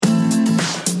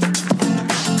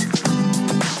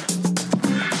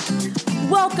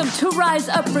Welcome to Rise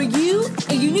Up For You,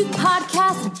 a unique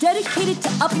podcast dedicated to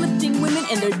uplifting women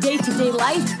in their day-to-day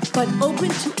life, but open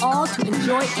to all to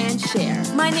enjoy and share.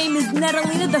 My name is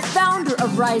Natalina, the founder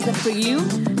of Rise Up For You.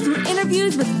 Through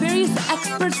interviews with various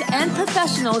experts and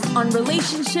professionals on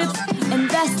relationships,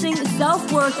 investing,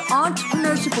 self-worth,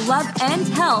 entrepreneurship, love, and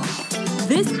health,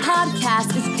 this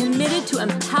podcast is committed to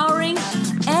empowering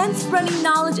and spreading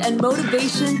knowledge and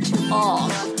motivation to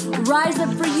all. Rise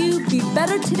up for you, be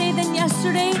better today than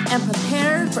yesterday, and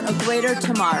prepare for a greater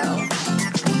tomorrow.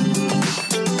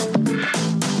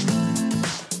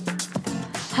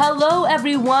 Hello,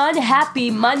 everyone.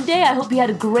 Happy Monday. I hope you had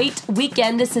a great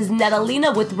weekend. This is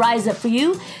Natalina with Rise Up For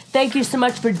You. Thank you so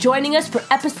much for joining us for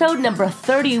episode number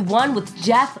 31 with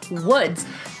Jeff Woods.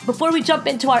 Before we jump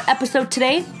into our episode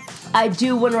today, I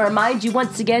do want to remind you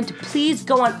once again to please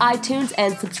go on iTunes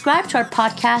and subscribe to our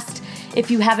podcast if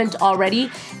you haven't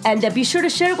already. And be sure to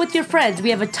share it with your friends. We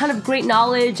have a ton of great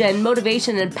knowledge and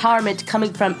motivation and empowerment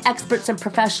coming from experts and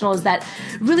professionals that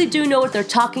really do know what they're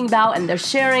talking about, and they're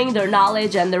sharing their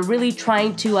knowledge, and they're really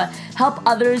trying to help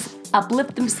others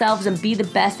uplift themselves and be the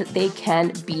best that they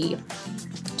can be.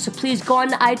 So please go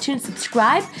on to iTunes,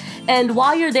 subscribe, and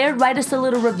while you're there, write us a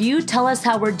little review. Tell us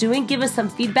how we're doing. Give us some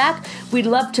feedback. We'd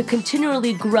love to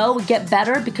continually grow and get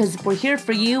better because we're here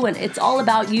for you and it's all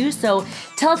about you. So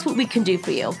tell us what we can do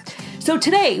for you. So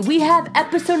today we have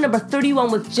episode number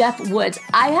 31 with Jeff Woods.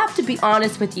 I have to be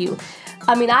honest with you.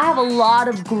 I have a lot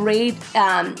of great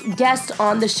guests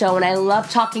on the show and I love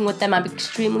talking with them. I'm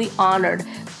extremely honored.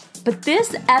 But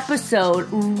this episode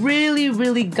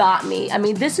really got me.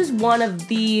 This is one of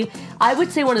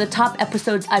the top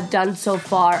episodes I've done so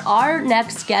far. Our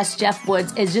next guest, Jeff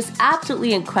Woods, is just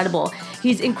absolutely incredible.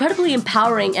 He's incredibly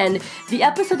empowering, and the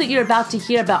episode that you're about to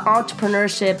hear about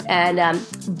entrepreneurship and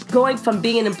going from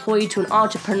being an employee to an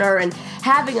entrepreneur and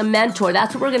having a mentor,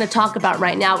 that's what we're going to talk about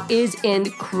right now, is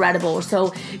incredible.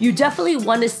 So you definitely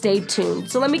want to stay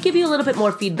tuned. So let me give you a little bit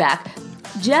more feedback.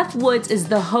 Jeff Woods is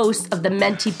the host of the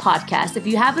Mentee podcast. If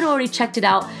you haven't already checked it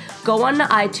out, go on to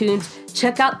iTunes,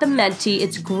 check out the Mentee.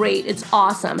 It's great. It's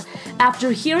awesome.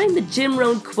 After hearing the Jim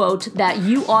Rohn quote that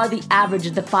you are the average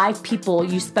of the 5 people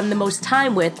you spend the most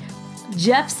time with,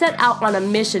 Jeff set out on a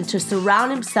mission to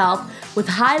surround himself with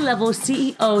high-level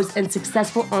CEOs and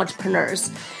successful entrepreneurs.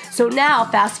 So now,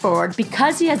 fast forward,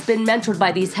 because he has been mentored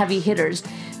by these heavy hitters,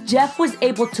 Jeff was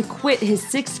able to quit his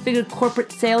 6-figure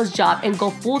corporate sales job and go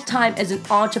full-time as an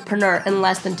entrepreneur in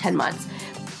less than 10 months.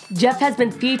 Jeff has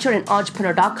been featured in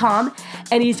Entrepreneur.com,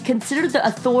 and he's considered the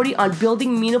authority on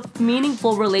building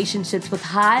meaningful relationships with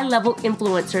high-level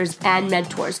influencers and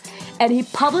mentors. And he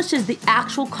publishes the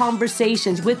actual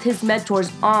conversations with his mentors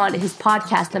on his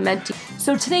podcast, The Mentee.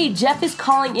 So today, Jeff is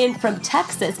calling in from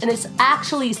Texas, and it's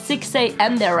actually 6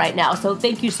 a.m. there right now. So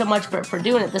thank you so much for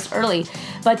doing it this early.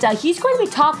 But he's going to be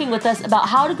talking with us about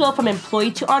how to go from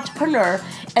employee to entrepreneur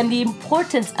and the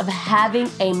importance of having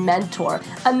a mentor.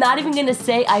 I'm not even going to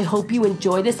say I hope you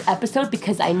enjoy this episode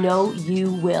because I know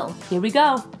you will. Here we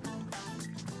go.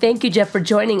 Thank you, Jeff, for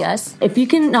joining us. If you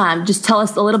can just tell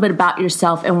us a little bit about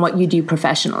yourself and what you do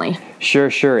professionally.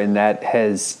 Sure. And that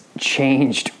has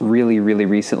changed really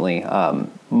recently.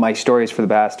 My story is for the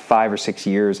past 5 or 6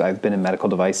 years, I've been in medical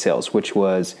device sales, which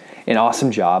was an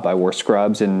awesome job. I wore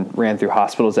scrubs and ran through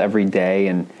hospitals every day.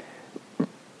 And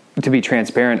to be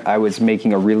transparent, I was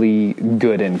making a really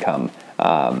good income.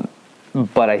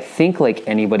 But I think like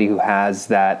anybody who has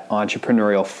that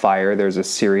entrepreneurial fire, there's a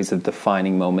series of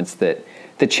defining moments that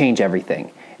change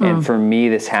everything. And for me,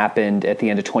 this happened at the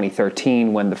end of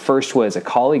 2013 when the first was a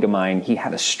colleague of mine. He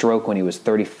had a stroke when he was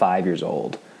 35 years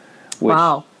old. Which,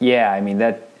 wow.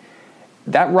 Yeah,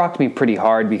 that rocked me pretty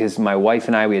hard because my wife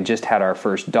and I, we had just had our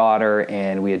first daughter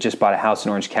and we had just bought a house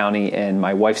in Orange County, and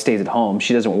my wife stays at home.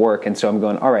 She doesn't work. And so I'm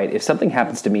going, all right, if something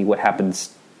happens to me, what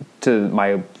happens to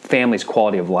my family's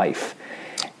quality of life?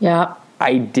 Yeah.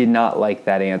 I did not like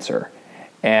that answer.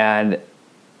 And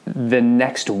the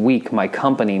next week, my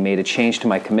company made a change to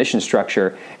my commission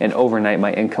structure, and overnight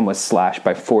my income was slashed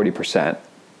by 40%.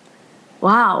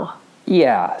 Wow.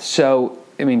 Yeah. So,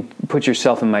 put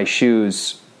yourself in my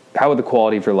shoes. How would the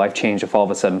quality of your life change if all of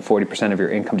a sudden 40% of your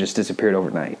income just disappeared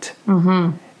overnight?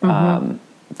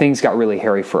 Things got really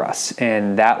hairy for us.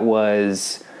 And that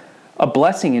was a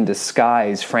blessing in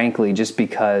disguise, frankly, just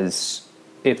because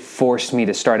it forced me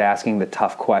to start asking the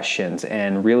tough questions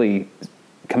and really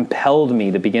compelled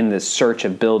me to begin this search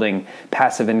of building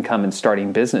passive income and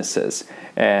starting businesses.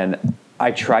 And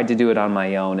I tried to do it on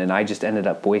my own, and I just ended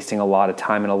up wasting a lot of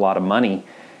time and a lot of money.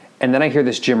 And then I hear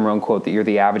this Jim Rohn quote that you're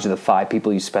the average of the 5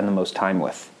 people you spend the most time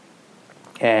with.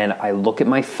 And I look at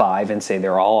my 5 and say,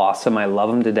 they're all awesome. I love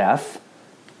them to death.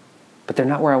 but they're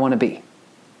not where I want to be.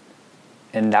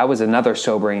 And that was another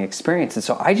sobering experience. And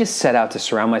so I just set out to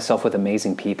surround myself with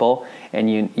amazing people. And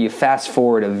you fast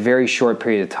forward a very short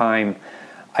period of time,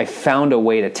 I found a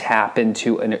way to tap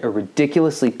into a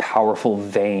ridiculously powerful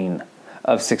vein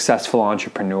of successful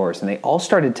entrepreneurs. And they all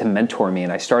started to mentor me,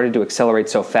 and I started to accelerate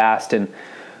so fast. And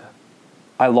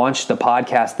I launched the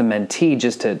podcast, The Mentee,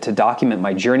 just to document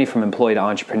my journey from employee to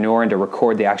entrepreneur and to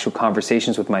record the actual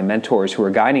conversations with my mentors who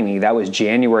were guiding me. That was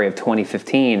January of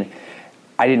 2015.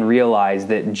 I didn't realize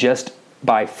that just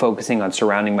by focusing on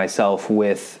surrounding myself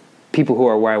with people who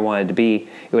are where I wanted to be,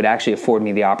 it would actually afford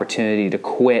me the opportunity to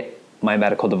quit my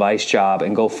medical device job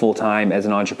and go full-time as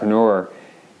an entrepreneur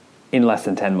in less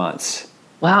than 10 months.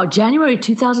 Wow, January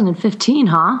 2015,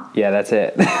 huh? Yeah, that's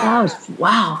it.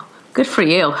 Wow, good for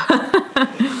you.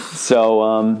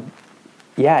 So,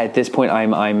 at this point,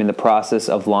 I'm in the process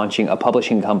of launching a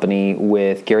publishing company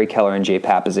with Gary Keller and Jay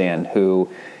Papasan, who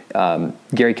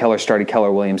Gary Keller started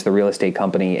Keller Williams, the real estate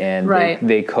company, and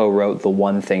they co-wrote The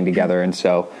One Thing together. And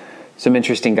so some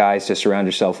interesting guys to surround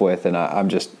yourself with, and I'm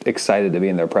just excited to be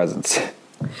in their presence.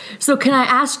 So can I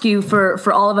ask you,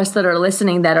 for all of us that are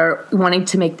listening that are wanting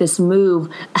to make this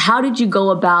move, how did you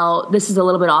go about, this is a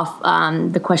little bit off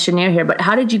the questionnaire here, but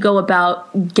how did you go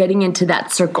about getting into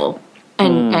that circle?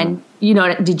 And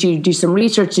did you do some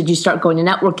research? Did you start going to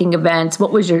networking events?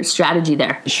 What was your strategy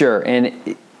there? Sure.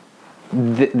 And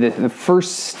the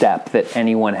first step that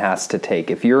anyone has to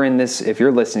take, if you're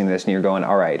listening to this and you're going,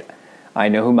 all right, I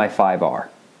know who my 5 are.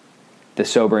 The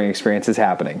sobering experience is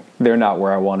happening. They're not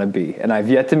where I want to be. And I've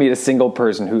yet to meet a single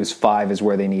person whose 5 is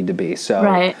where they need to be.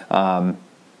 So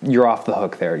you're off the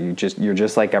hook there. You're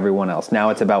just like everyone else. Now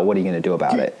it's about what are you going to do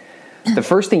about it? The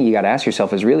first thing you got to ask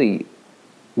yourself is really,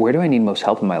 where do I need most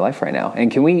help in my life right now? And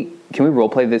can we role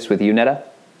play this with you, Netta?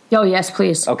 Oh, yes,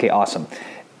 please. Okay, awesome.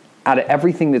 Out of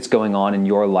everything that's going on in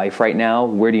your life right now,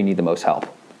 where do you need the most help?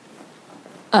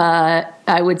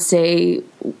 I would say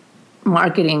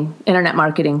marketing, internet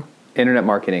marketing. Internet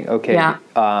marketing. Okay. Yeah.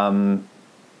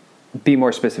 Be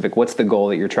more specific. What's the goal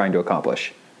that you're trying to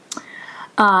accomplish?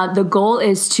 The goal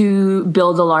is to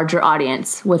build a larger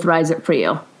audience with Rise Up For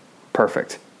You.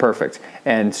 Perfect.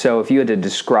 And so if you had to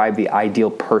describe the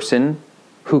ideal person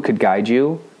who could guide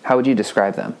you, how would you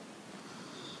describe them?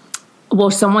 Well,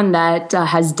 someone that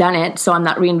has done it, so I'm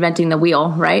not reinventing the wheel,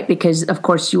 right? Because, of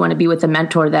course, you want to be with a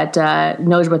mentor that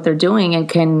knows what they're doing and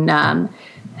can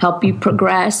help you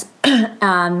progress.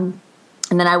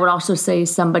 And then I would also say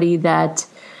somebody that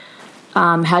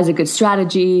has a good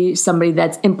strategy, somebody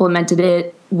that's implemented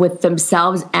it with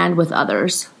themselves and with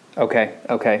others. Okay.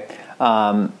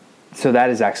 So that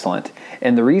is excellent.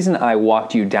 And the reason I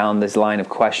walked you down this line of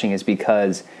questioning is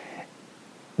because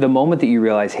the moment that you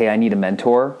realize, hey, I need a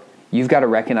mentor, you've got to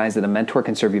recognize that a mentor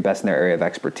can serve you best in their area of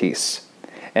expertise.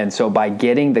 And so by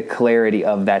getting the clarity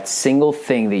of that single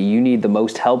thing that you need the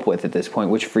most help with at this point,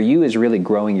 which for you is really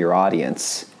growing your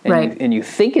audience, and you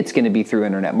think it's going to be through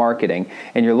internet marketing,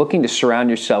 and you're looking to surround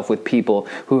yourself with people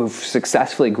who have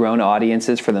successfully grown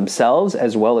audiences for themselves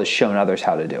as well as shown others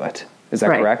how to do it. Is that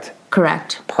correct?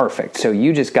 Correct. Perfect. So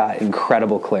you just got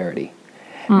incredible clarity.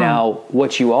 Now,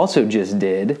 what you also just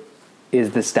did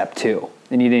is the step 2,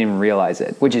 and you didn't even realize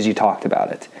it, which is you talked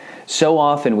about it. So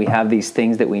often we have these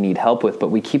things that we need help with, but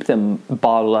we keep them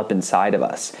bottled up inside of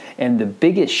us. And the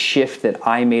biggest shift that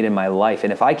I made in my life,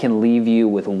 and if I can leave you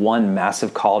with one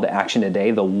massive call to action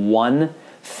today, the one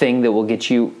thing that will get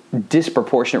you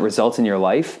disproportionate results in your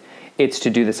life, it's to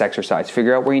do this exercise.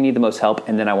 Figure out where you need the most help,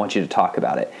 and then I want you to talk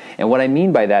about it. And what I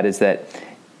mean by that is that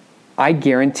I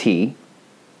guarantee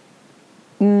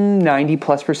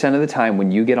 90+% of the time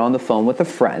when you get on the phone with a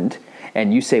friend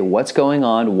and you say, what's going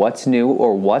on, what's new,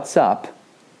 or what's up,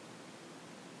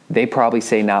 they probably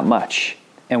say not much.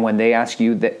 And when they ask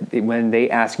you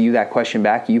that question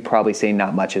back, you probably say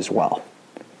not much as well.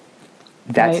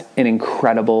 That's an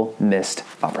incredible missed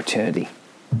opportunity.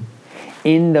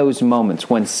 In those moments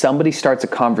when somebody starts a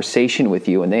conversation with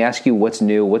you and they ask you what's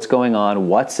new, what's going on,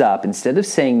 what's up, instead of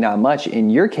saying not much, in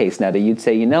your case, Netta, you'd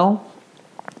say,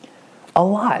 a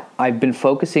lot. I've been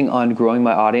focusing on growing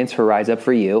my audience for Rise Up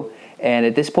For You. And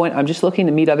at this point, I'm just looking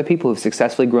to meet other people who've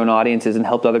successfully grown audiences and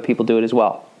helped other people do it as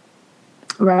well.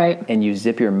 Right. And you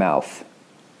zip your mouth.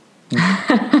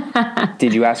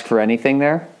 Did you ask for anything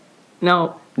there?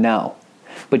 No.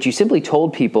 But you simply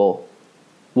told people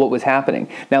what was happening.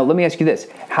 Now, let me ask you this.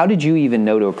 How did you even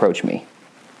know to approach me?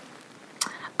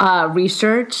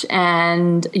 Research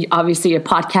and obviously a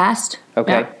podcast.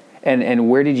 Okay. Yeah. And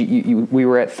where did you we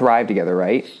were at Thrive together,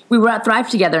 right? We were at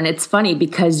Thrive together, and it's funny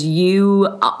because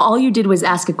all you did was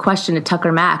ask a question to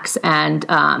Tucker Max, and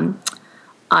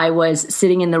I was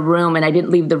sitting in the room, and I didn't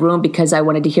leave the room because I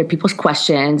wanted to hear people's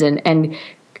questions, and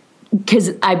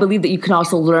because I believe that you can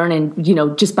also learn, and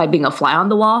just by being a fly on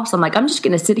the wall. So I'm like, I'm just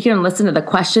going to sit here and listen to the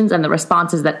questions and the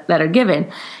responses that are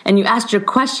given. And you asked your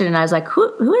question, and I was like,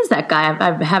 who is that guy?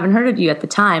 I haven't heard of you at the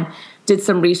time. Did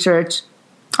some research,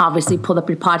 obviously pulled up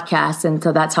your podcast, and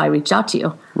so that's how I reached out to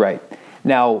you. Right.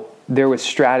 Now, there was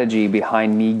strategy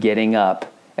behind me getting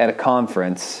up at a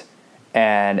conference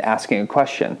and asking a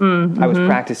question. I was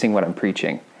practicing what I'm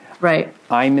preaching. Right.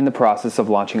 I'm in the process of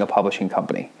launching a publishing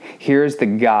company. Here's the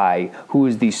guy who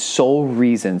is the sole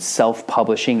reason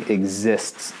self-publishing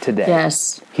exists today.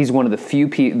 Yes. He's one of the few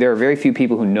people, there are very few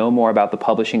people who know more about the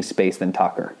publishing space than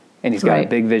Tucker. And he's got a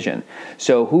big vision.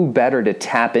 So who better to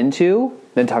tap into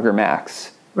than Tucker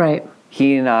Max? Right.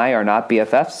 He and I are not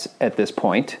BFFs at this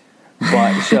point.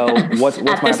 But so what's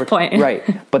at my this point. Right.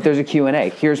 But there's a Q&A.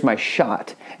 Here's my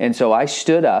shot. And so I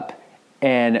stood up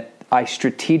and I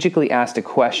strategically asked a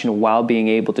question while being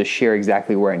able to share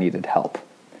exactly where I needed help.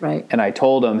 Right. And I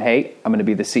told him, hey, I'm going to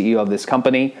be the CEO of this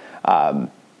company. I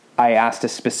asked a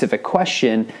specific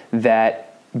question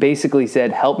that basically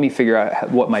said, help me figure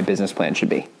out what my business plan should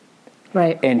be.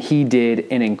 Right. And he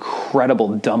did an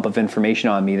incredible dump of information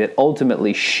on me that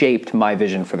ultimately shaped my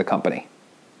vision for the company.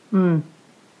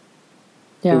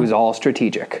 Yeah. It was all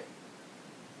strategic.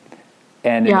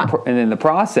 And in the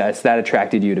process, that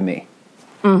attracted you to me.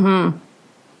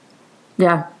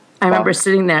 Yeah. I remember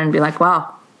sitting there and be like,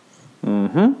 wow.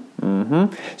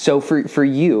 So for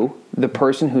you, the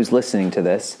person who's listening to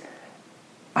this,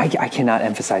 I cannot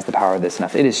emphasize the power of this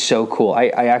enough. It is so cool. I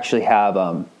actually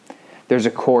have, there's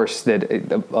a course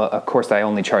that I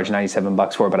only charge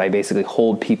 $97 for, but I basically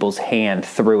hold people's hand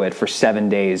through it for 7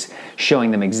 days,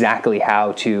 showing them exactly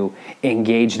how to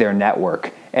engage their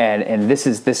network. And this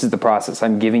is the process.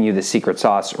 I'm giving you the secret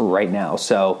sauce right now.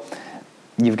 So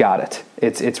you've got it.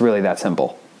 It's really that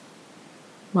simple.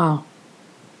 Wow.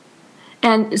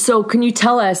 And so can you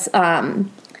tell us,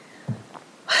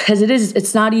 because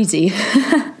it's not easy.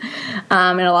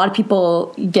 And a lot of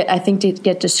people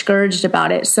get discouraged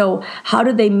about it. So how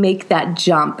do they make that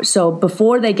jump? So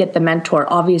before they get the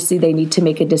mentor, obviously they need to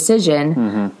make a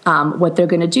decision what they're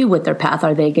going to do with their path.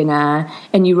 Are they going to,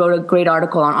 and you wrote a great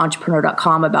article on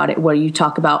entrepreneur.com about it, where you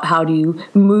talk about how do you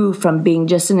move from being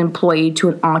just an employee to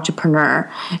an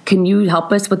entrepreneur. Can you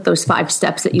help us with those 5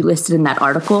 steps that you listed in that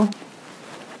article?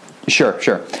 Sure.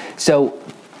 So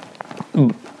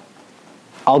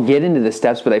I'll get into the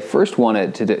steps, but I first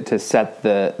wanted to set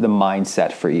the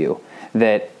mindset for you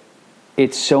that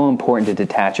it's so important to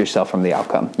detach yourself from the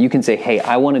outcome. You can say, hey,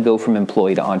 I want to go from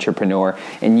employee to entrepreneur,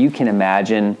 and you can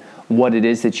imagine what it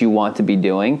is that you want to be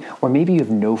doing, or maybe you have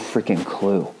no freaking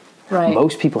clue. Right.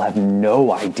 Most people have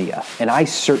no idea, and I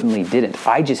certainly didn't.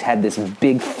 I just had this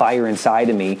big fire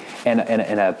inside of me and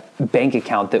a bank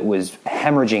account that was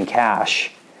hemorrhaging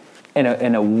cash.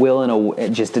 And a will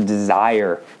and just a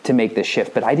desire to make the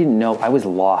shift. But I didn't know. I was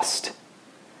lost.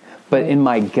 But in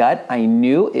my gut, I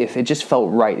knew if it just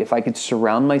felt right, if I could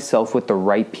surround myself with the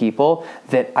right people,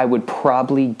 that I would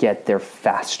probably get there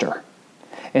faster.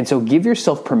 And so give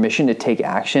yourself permission to take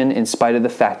action in spite of the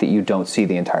fact that you don't see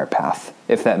the entire path,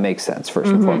 if that makes sense,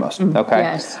 first and foremost. Okay?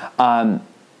 Yes. And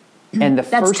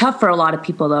That's tough for a lot of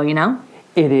people, though,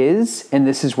 It is, and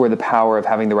this is where the power of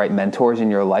having the right mentors in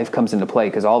your life comes into play,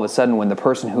 because all of a sudden when the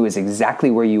person who is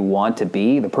exactly where you want to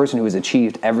be, the person who has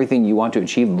achieved everything you want to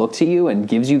achieve, looks at you and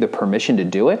gives you the permission to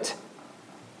do it,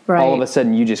 all of a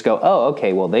sudden you just go, oh,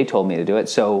 okay, well, they told me to do it,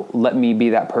 so let me be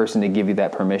that person to give you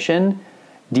that permission.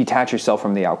 Detach yourself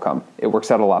from the outcome. It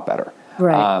works out a lot better.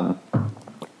 Right.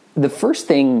 The first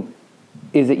thing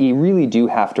is that you really do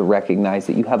have to recognize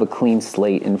that you have a clean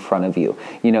slate in front of you.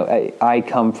 I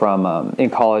come from, in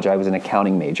college, I was an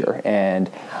accounting major,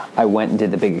 and I went and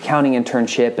did the big accounting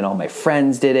internship, and all my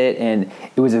friends did it, and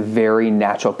it was a very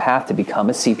natural path to become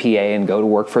a CPA and go to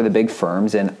work for the big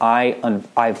firms, and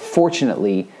I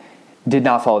fortunately did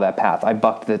not follow that path. I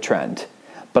bucked the trend.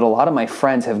 But a lot of my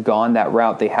friends have gone that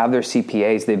route. They have their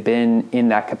CPAs. They've been in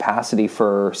that capacity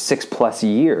for 6+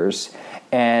 years,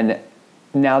 and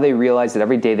now they realize that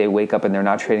every day they wake up and they're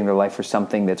not trading their life for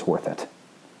something that's worth it.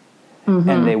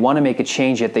 And they want to make a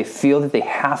change, yet they feel that they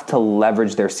have to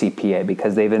leverage their CPA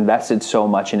because they've invested so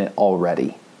much in it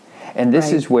already. And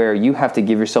this is where you have to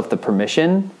give yourself the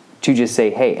permission to just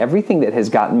say, hey, everything that has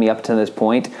gotten me up to this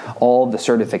point, all the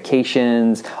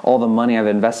certifications, all the money I've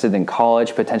invested in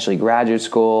college, potentially graduate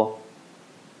school,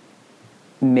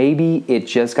 maybe it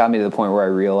just got me to the point where I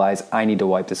realized I need to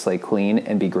wipe the slate clean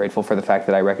and be grateful for the fact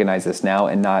that I recognize this now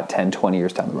and not 10, 20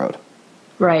 years down the road.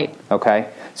 Right. Okay?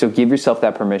 So give yourself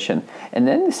that permission. And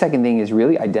then the second thing is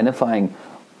really identifying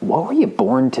what were you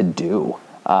born to do?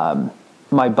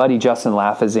 My buddy Justin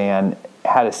Lafazan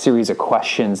had a series of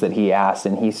questions that he asked,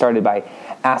 and he started by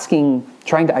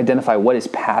trying to identify what his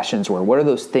passions were. What are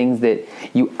those things that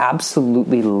you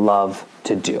absolutely love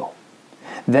to do?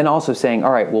 Then also saying,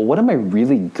 all right, well, what am I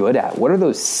really good at? What are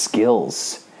those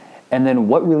skills? And then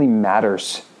what really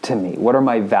matters to me? What are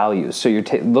my values? So you're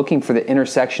looking for the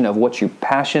intersection of what you're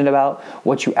passionate about,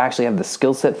 what you actually have the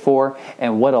skill set for,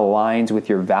 and what aligns with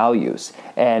your values.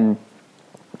 And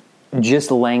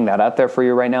just laying that out there for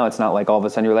you right now, it's not like all of a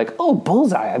sudden you're like, oh,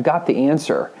 bullseye, I've got the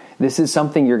answer. This is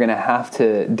something you're going to have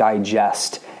to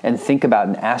digest and think about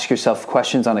and ask yourself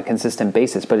questions on a consistent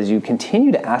basis. But as you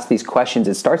continue to ask these questions,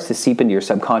 it starts to seep into your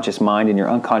subconscious mind and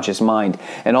your unconscious mind,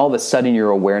 and all of a sudden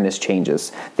your awareness changes.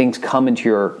 Things come into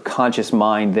your conscious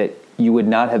mind that you would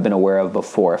not have been aware of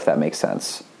before, if that makes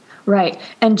sense. Right.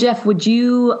 And Jeff, would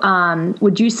you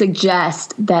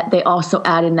suggest that they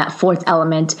add in that fourth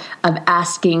element of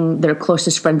asking their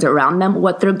closest friends around them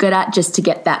what they're good at, just to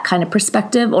get that kind of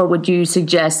perspective? Or would you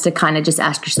suggest to kind of just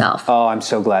ask yourself? Oh, I'm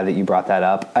so glad that you brought that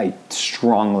up. I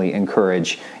strongly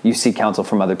encourage you seek counsel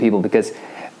from other people, because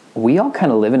we all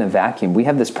kind of live in a vacuum. We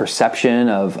have this perception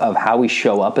of how we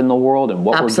show up in the world and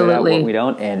what Absolutely. we're good at, what we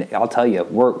don't. And I'll tell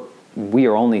you, we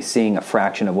are only seeing a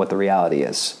fraction of what the reality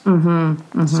is.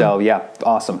 So yeah,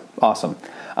 awesome.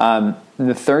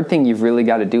 The third thing you've really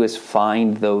got to do is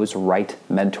find those right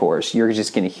mentors. You're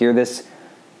just going to hear this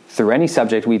through any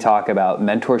subject we talk about.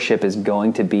 Mentorship is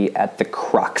going to be at the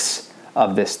crux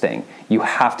of this thing. You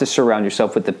have to surround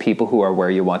yourself with the people who are where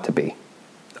you want to be.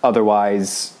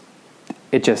 Otherwise,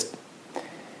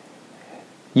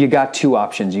 you got two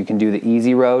options. You can do the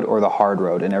easy road or the hard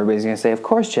road. And everybody's going to say, of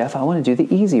course, Jeff, I want to do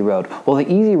the easy road. Well, the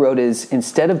easy road is,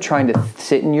 instead of trying to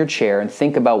sit in your chair and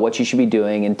think about what you should be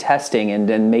doing and testing and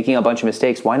then making a bunch of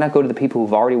mistakes, why not go to the people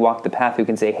who've already walked the path, who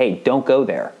can say, hey, don't go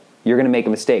there. You're going to make a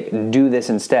mistake. Do this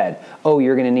instead. Oh,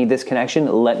 you're going to need this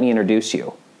connection? Let me introduce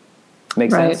you.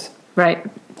 Make sense? Right.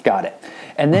 Got it.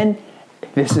 And then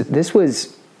this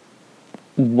was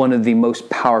one of the most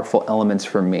powerful elements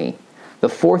for me. The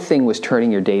fourth thing was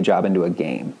turning your day job into a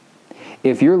game.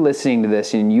 If you're listening to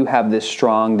this and you have this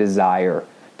strong desire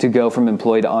to go from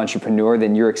employee to entrepreneur,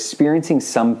 then you're experiencing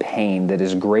some pain that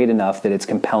is great enough that it's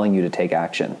compelling you to take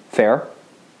action. Fair?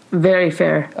 Very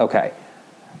fair. Okay.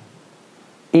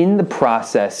 In the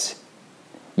process,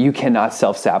 you cannot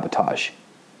self-sabotage.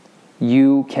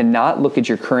 You cannot look at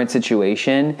your current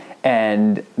situation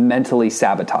and mentally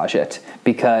sabotage it,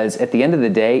 because at the end of the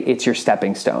day, it's your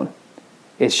stepping stone.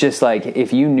 It's just like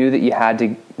if you knew that you had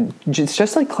to, it's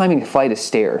just like climbing a flight of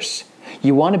stairs.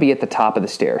 You want to be at the top of the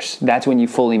stairs. That's when you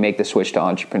fully make the switch to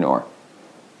entrepreneur.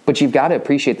 But you've got to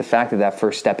appreciate the fact that that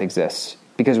first step exists.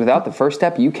 Because without the first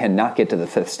step, you cannot get to the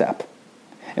fifth step.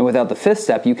 And without the fifth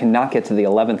step, you cannot get to the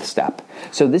 11th step.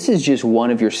 So this is just one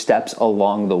of your steps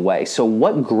along the way. So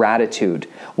what gratitude,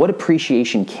 what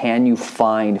appreciation can you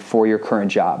find for your current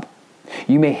job?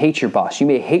 You may hate your boss. You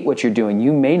may hate what you're doing.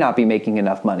 You may not be making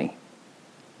enough money.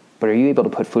 But are you able to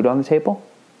put food on the table?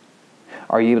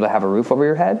 Are you able to have a roof over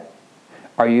your head?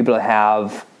 Are you able to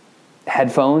have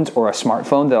headphones or a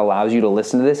smartphone that allows you to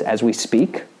listen to this as we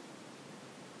speak?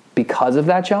 Because of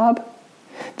that job?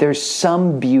 There's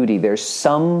some beauty, there's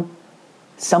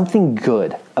something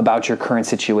good about your current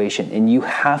situation, and you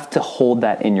have to hold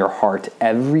that in your heart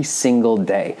every single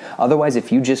day. Otherwise,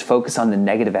 if you just focus on the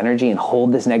negative energy and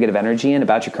hold this negative energy in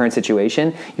about your current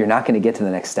situation, you're not going to get to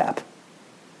the next step.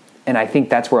 And I think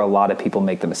that's where a lot of people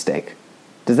make the mistake.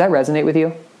 Does that resonate with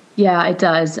you? Yeah, it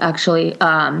does, actually.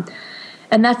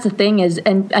 And that's the thing is,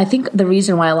 and I think the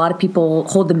reason why a lot of people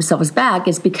hold themselves back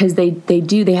is because they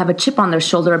have a chip on their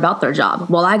shoulder about their job.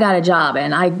 Well, I got a job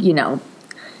and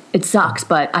it sucks,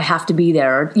 but I have to be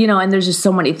there, and there's just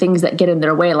so many things that get in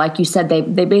their way. Like you said,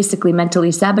 they basically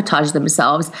mentally sabotage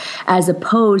themselves, as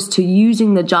opposed to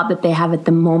using the job that they have at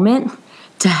the moment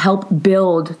to help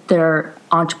build their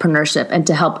entrepreneurship and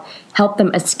to help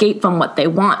them escape from what they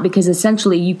want, because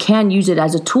essentially you can use it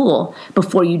as a tool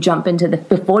before you get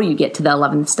to the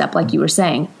 11th step, like you were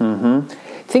saying. Mm-hmm.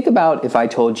 Think about if I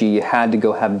told you had to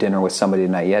go have dinner with somebody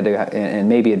tonight, you had to, and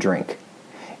maybe a drink,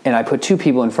 and I put two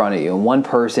people in front of you, and one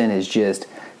person is just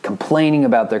complaining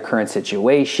about their current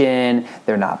situation,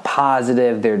 they're not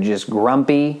positive, they're just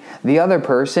grumpy. The other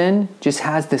person just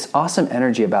has this awesome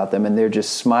energy about them, and they're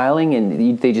just smiling,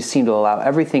 and they just seem to allow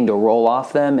everything to roll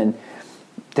off them, and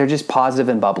they're just positive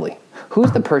and bubbly.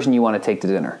 Who's the person you want to take to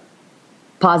dinner?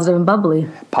 Positive and bubbly.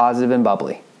 Positive and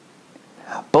bubbly.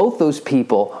 Both those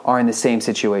people are in the same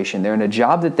situation. They're in a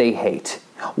job that they hate.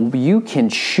 You can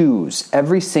choose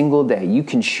every single day. You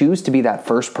can choose to be that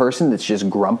first person that's just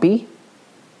grumpy.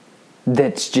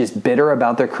 that's just bitter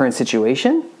about their current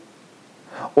situation.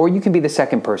 Or you can be the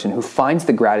second person who finds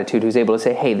the gratitude, who's able to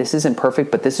say, hey, this isn't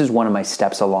perfect, but this is one of my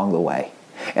steps along the way.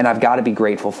 And I've got to be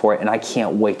grateful for it, and I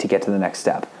can't wait to get to the next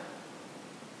step.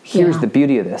 Here's the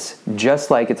beauty of this.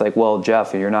 Just like it's like, well,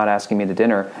 Jeff, you're not asking me to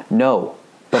dinner. No,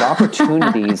 but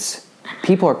opportunities,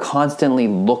 people are constantly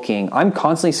looking. I'm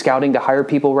constantly scouting to hire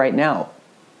people right now.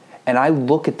 And I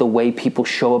look at the way people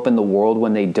show up in the world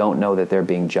when they don't know that they're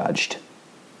being judged.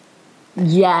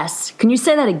 Yes. Can you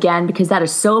say that again? Because that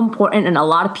is so important, and a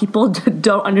lot of people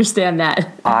don't understand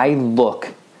that. I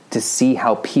look to see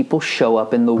how people show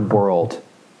up in the world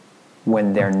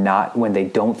when they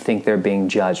don't think they're being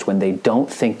judged, when they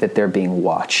don't think that they're being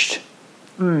watched.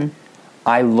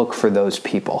 I look for those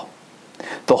people.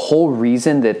 The whole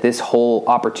reason that this whole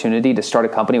opportunity to start a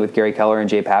company with Gary Keller and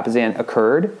Jay Papasan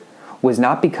occurred was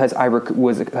not because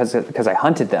because I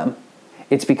hunted them.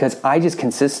 It's because I just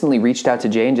consistently reached out to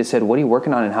Jay and just said, what are you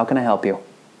working on and how can I help you?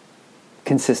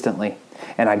 Consistently.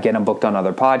 And I'd get them booked on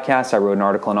other podcasts. I wrote an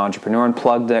article in Entrepreneur and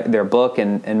plugged their book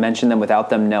and mentioned them without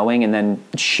them knowing, and then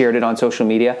shared it on social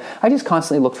media. I just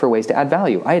constantly looked for ways to add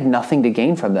value. I had nothing to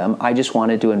gain from them. I just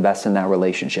wanted to invest in that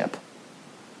relationship.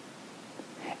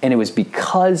 And it was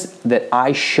because that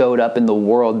I showed up in the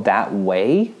world that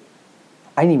way,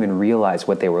 I didn't even realize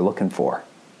what they were looking for,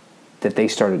 that they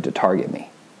started to target me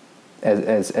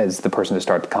as the person to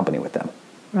start the company with them.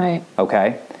 Right.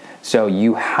 Okay? So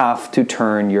you have to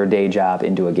turn your day job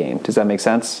into a game. Does that make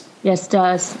sense? Yes, it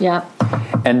does. Yeah.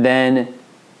 And then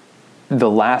the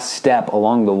last step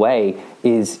along the way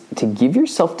is to give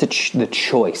yourself the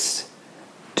choice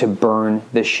to burn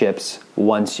the ships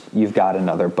once you've got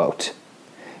another boat.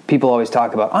 People always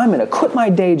talk about, I'm going to quit my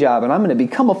day job and I'm going to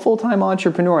become a full-time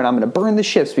entrepreneur and I'm going to burn the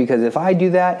ships because if I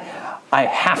do that, I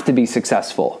have to be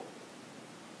successful.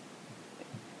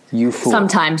 You fool.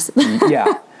 Sometimes.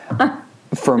 Yeah.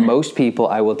 For most people,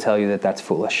 I will tell you that that's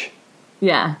foolish.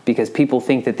 Yeah. Because people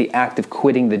think that the act of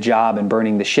quitting the job and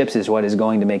burning the ships is what is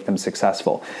going to make them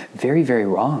successful. Very, very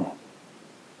wrong.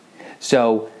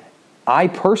 So I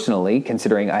personally,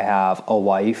 considering I have a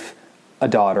wife, a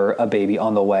daughter, a baby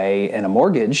on the way, and a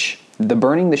mortgage, the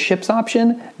burning the ships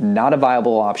option, not a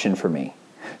viable option for me.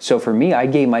 So for me, I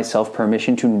gave myself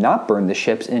permission to not burn the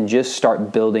ships and just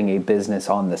start building a business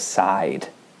on the side.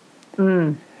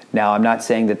 Now, I'm not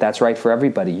saying that that's right for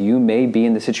everybody. You may be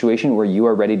in the situation where you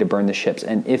are ready to burn the ships.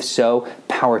 And if so,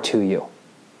 power to you.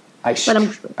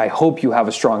 I hope you have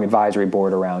a strong advisory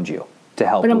board around you to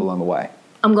help you along the way.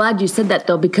 I'm glad you said that,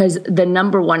 though, because the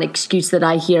number one excuse that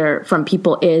I hear from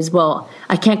people is, well,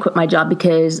 I can't quit my job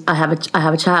because I have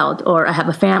a child or I have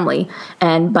a family.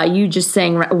 And by you just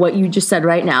saying what you just said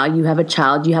right now, you have a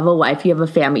child, you have a wife, you have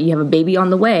a family, you have a baby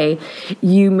on the way,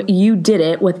 you did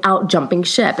it without jumping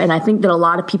ship. And I think that a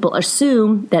lot of people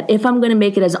assume that if I'm going to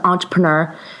make it as an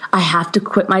entrepreneur, I have to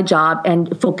quit my job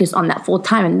and focus on that full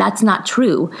time. And that's not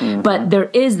true. Mm-hmm. But there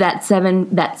is that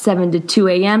 7 to 2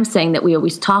 a.m. saying that we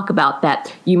always talk about,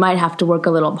 that you might have to work a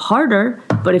little harder,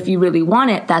 but if you really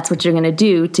want it, that's what you're going to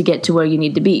do to get to where you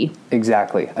need to be.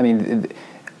 Exactly. I mean,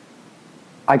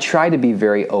 I try to be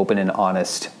very open and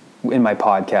honest in my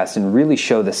podcast and really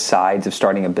show the sides of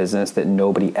starting a business that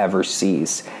nobody ever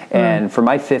sees. And for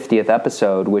my 50th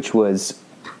episode, which was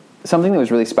something that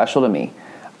was really special to me,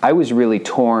 I was really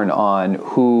torn on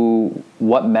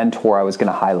what mentor I was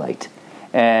going to highlight.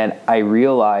 And I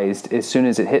realized as soon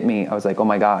as it hit me, I was like, oh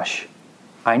my gosh,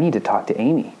 I need to talk to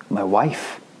Amy, my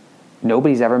wife.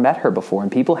 Nobody's ever met her before.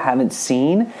 And people haven't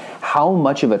seen how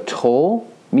much of a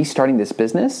toll me starting this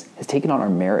business has taken on our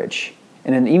marriage.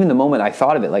 And then even the moment I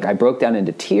thought of it, like I broke down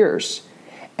into tears.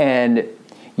 And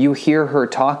you hear her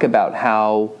talk about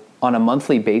how on a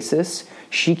monthly basis,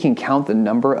 she can count the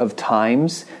number of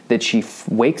times that she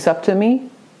wakes up to me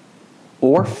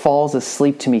or falls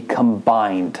asleep to me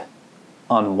combined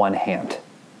on one hand.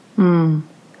 I'm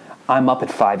up at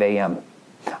 5 a.m.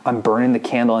 I'm burning the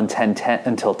candle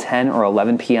until 10 or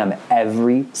 11 p.m.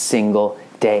 every single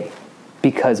day.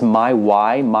 Because my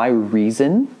why, my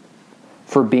reason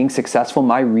for being successful,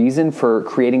 my reason for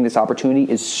creating this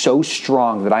opportunity is so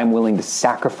strong that I'm willing to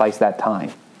sacrifice that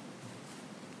time.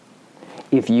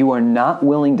 If you are not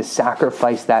willing to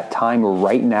sacrifice that time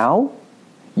right now,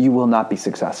 you will not be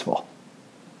successful.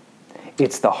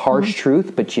 It's the harsh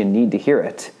truth, but you need to hear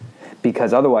it.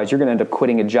 Because otherwise, you're going to end up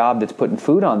quitting a job that's putting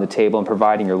food on the table and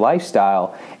providing your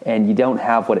lifestyle, and you don't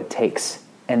have what it takes.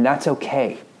 And that's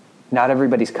okay. Not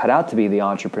everybody's cut out to be the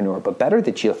entrepreneur, but better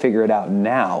that you figure it out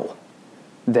now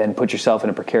than put yourself in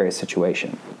a precarious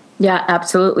situation. Yeah,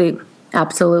 absolutely.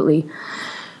 Absolutely.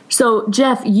 So,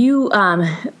 Jeff, you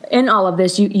in all of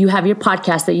this, you have your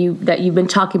podcast that you've been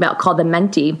talking about called The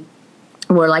Mentee,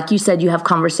 where, like you said, you have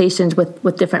conversations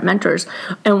with different mentors,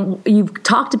 and you've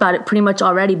talked about it pretty much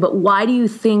already, but why do you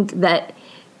think that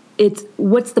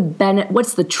what's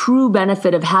the true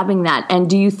benefit of having that? And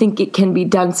do you think it can be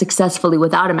done successfully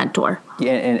without a mentor?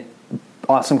 Yeah, and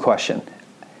awesome question.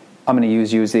 I'm going to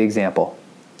use you as the example.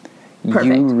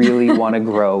 Perfect. You really want to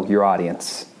grow your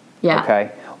audience. Yeah.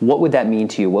 Okay. What would that mean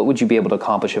to you? What would you be able to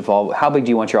accomplish how big do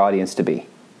you want your audience to be?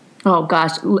 Oh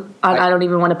gosh, I don't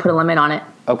even want to put a limit on it.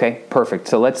 Okay, perfect.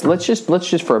 So let's just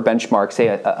for a benchmark say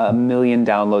a million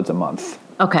downloads a month.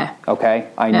 Okay.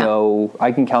 I know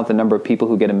I can count the number of people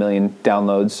who get 1 million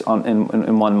downloads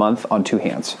in 1 month on 2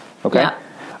 hands. Okay.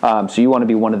 Yeah. So you want to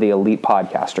be one of the elite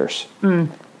podcasters.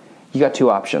 You got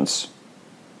 2 options.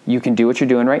 You can do what you're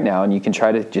doing right now, and you can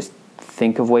try to just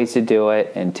think of ways to do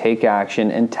it and take action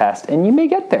and test, and you may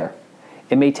get there.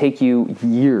 It may take you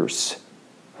years.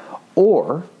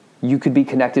 Or you could be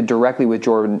connected directly with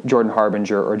Jordan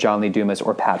Harbinger or John Lee Dumas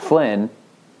or Pat Flynn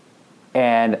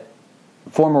and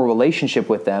form a relationship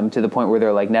with them to the point where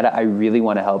they're like, Netta, I really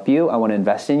want to help you. I want to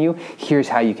invest in you. Here's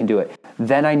how you can do it.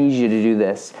 Then I need you to do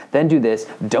this. Then do this.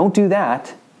 Don't do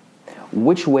that.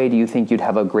 Which way do you think you'd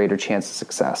have a greater chance of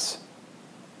success?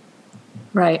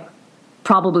 Right.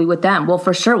 Probably with them. Well,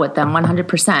 for sure with them,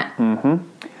 100%.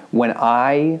 When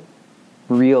I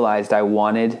realized I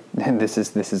wanted, and this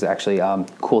is actually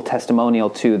cool testimonial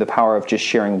to the power of just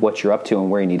sharing what you're up to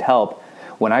and where you need help.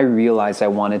 When I realized I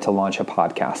wanted to launch a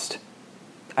podcast,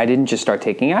 I didn't just start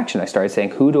taking action. I started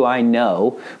saying, who do I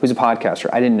know who's a podcaster?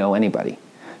 I didn't know anybody.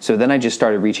 So then I just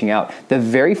started reaching out. The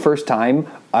very first time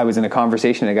I was in a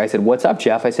conversation, a guy said, what's up,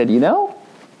 Jeff? I said,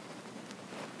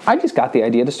 I just got the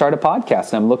idea to start a podcast,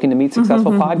 and I'm looking to meet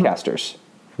successful podcasters.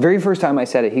 Very first time I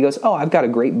said it, he goes, oh, I've got a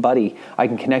great buddy I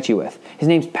can connect you with. His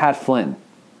name's Pat Flynn.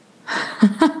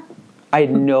 I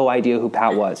had no idea who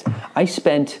Pat was. I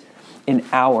spent an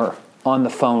hour on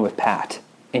the phone with Pat,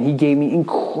 and he gave me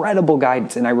incredible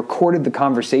guidance, and I recorded the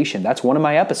conversation. That's one of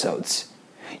my episodes.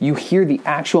 You hear the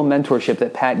actual mentorship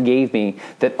that Pat gave me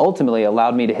that ultimately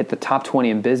allowed me to hit the top 20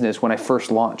 in business when I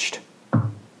first launched.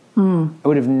 I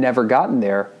would have never gotten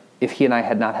there if he and I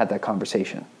had not had that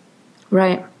conversation.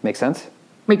 Right. Make sense?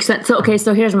 Makes sense. So, okay,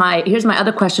 so here's my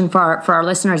other question for our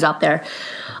listeners out there.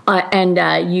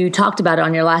 And you talked about it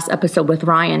on your last episode with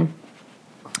Ryan.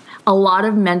 A lot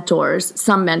of mentors,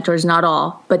 some mentors, not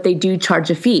all, but they do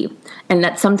charge a fee. And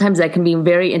that sometimes that can be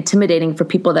very intimidating for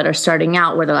people that are starting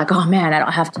out, where they're like, oh man, I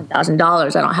don't have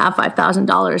 $10,000. I don't have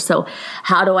 $5,000. So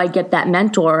how do I get that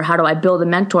mentor? How do I build a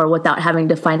mentor without having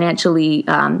to financially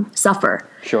suffer?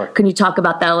 Sure. Can you talk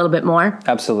about that a little bit more?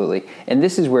 Absolutely. And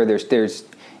this is where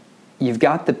you've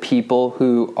got the people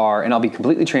who are, and I'll be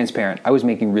completely transparent, I was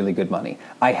making really good money.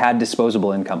 I had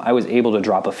disposable income. I was able to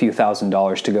drop a few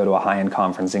 $1,000s to go to a high-end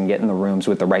conference and get in the rooms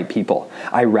with the right people.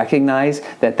 I recognize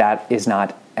that is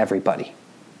not everybody.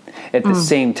 At the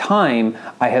same time,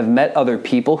 I have met other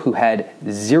people who had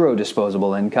 0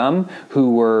 disposable income,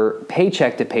 who were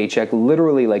paycheck to paycheck,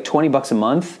 literally like $20 a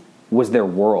month was their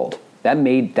world. That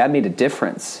made a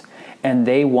difference. And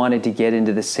they wanted to get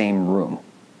into the same room.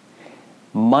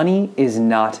 Money is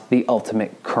not the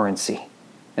ultimate currency.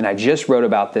 And I just wrote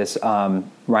about this. Ryan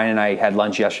and I had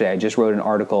lunch yesterday. I just wrote an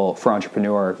article for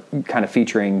Entrepreneur kind of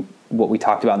featuring what we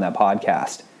talked about in that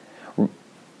podcast.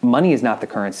 Money is not the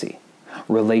currency.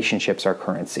 Relationships are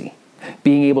currency.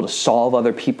 Being able to solve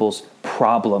other people's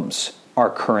problems are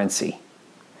currency.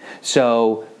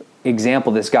 So,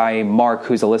 example, this guy, Mark,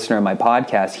 who's a listener of my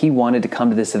podcast, he wanted to come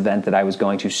to this event that I was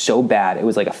going to so bad. It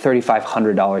was like a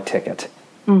 $3,500 ticket.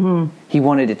 He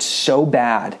wanted it so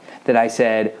bad that I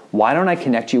said, why don't I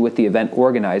connect you with the event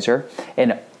organizer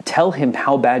and tell him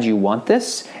how bad you want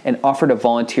this and offer to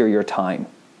volunteer your time.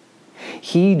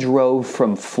 He drove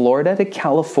from Florida to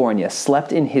California,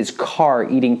 slept in his car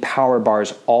eating power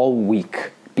bars all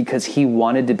week because he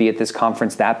wanted to be at this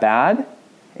conference that bad,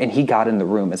 and he got in the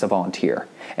room as a volunteer.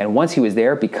 And once he was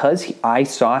there, because I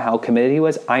saw how committed he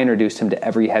was, I introduced him to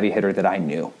every heavy hitter that I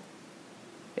knew.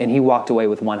 And he walked away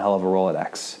with one hell of a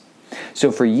Rolodex.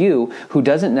 So for you, who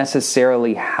doesn't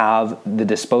necessarily have the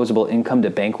disposable income to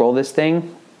bankroll this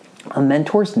thing, a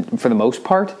mentor's, for the most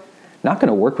part, not going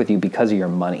to work with you because of your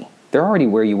money. They're already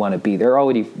where you want to be. They're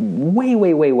already way,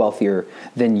 way, way wealthier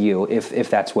than you if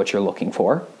that's what you're looking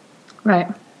for.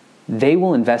 Right. They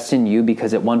will invest in you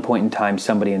because at one point in time,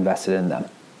 somebody invested in them.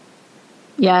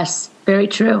 Yes, very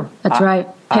true. That's right.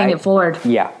 Paying it forward.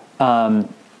 Yeah.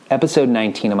 Episode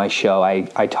 19 of my show,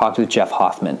 I talked with Jeff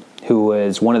Hoffman, who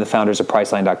was one of the founders of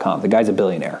Priceline.com. The guy's a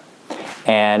billionaire.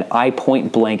 And I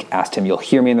point blank asked him, you'll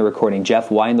hear me in the recording,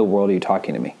 Jeff, why in the world are you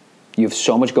talking to me? You have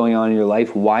so much going on in your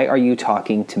life. Why are you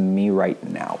talking to me right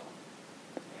now?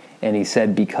 And he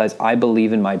said, because I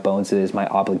believe in my bones, it is my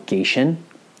obligation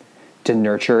to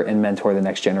nurture and mentor the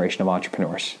next generation of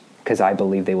entrepreneurs, because I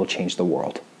believe they will change the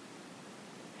world.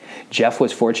 Jeff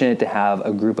was fortunate to have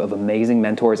a group of amazing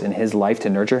mentors in his life to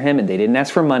nurture him, and they didn't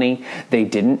ask for money. They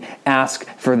didn't ask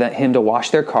for him to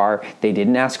wash their car. They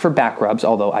didn't ask for back rubs,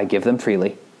 although I give them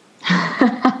freely.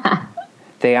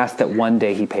 They asked that one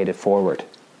day he paid it forward.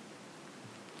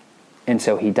 And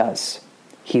so he does.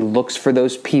 He looks for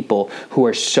those people who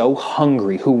are so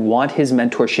hungry, who want his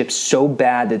mentorship so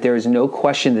bad that there is no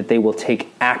question that they will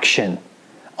take action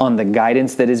on the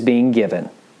guidance that is being given,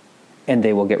 and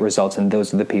they will get results. And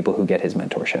those are the people who get his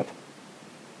mentorship.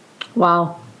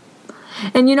 Wow.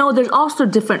 And there's also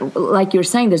different, like you're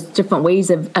saying, there's different ways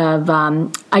of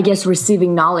I guess,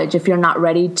 receiving knowledge if you're not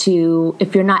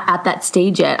if you're not at that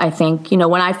stage yet. I think,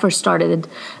 when I first started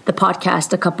the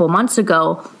podcast a couple of months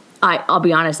ago, I'll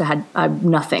be honest, I had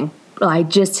nothing. I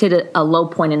just hit a low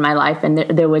point in my life, and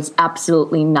there was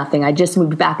absolutely nothing. I just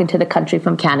moved back into the country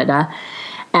from Canada,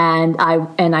 and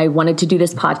I wanted to do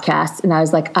this podcast, and I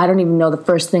was like, I don't even know the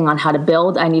first thing on how to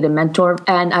build. I need a mentor.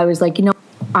 And I was like,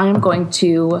 I am going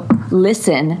to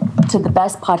listen to the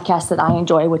best podcast that I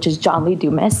enjoy, which is John Lee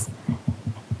Dumas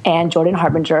and Jordan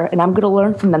Harbinger, and I'm going to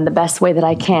learn from them the best way that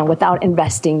I can without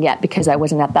investing yet, because I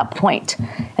wasn't at that point.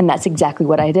 And that's exactly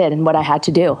what I did and what I had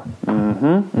to do.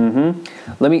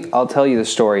 I'll tell you the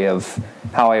story of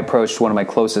how I approached one of my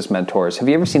closest mentors. Have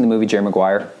you ever seen the movie Jerry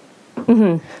Maguire?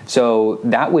 Mm-hmm. So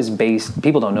that was based,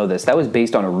 people don't know this, that was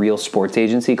based on a real sports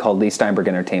agency called Lee Steinberg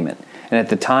Entertainment. And at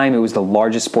the time, it was the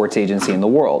largest sports agency in the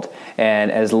world.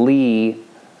 And as Lee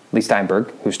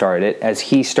Steinberg, who started it, as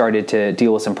he started to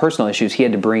deal with some personal issues, he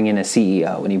had to bring in a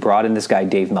CEO. And he brought in this guy,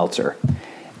 Dave Meltzer.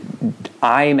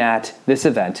 I'm at this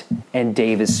event, and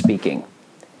Dave is speaking.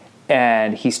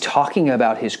 And he's talking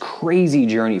about his crazy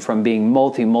journey from being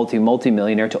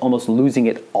multi-millionaire to almost losing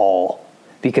it all,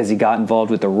 because he got involved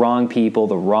with the wrong people,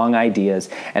 the wrong ideas,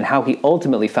 and how he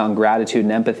ultimately found gratitude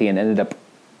and empathy and ended up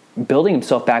building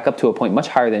himself back up to a point much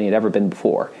higher than he had ever been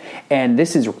before. And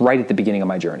this is right at the beginning of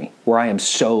my journey, where I am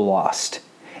so lost.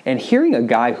 And hearing a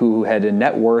guy who had a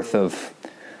net worth of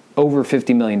over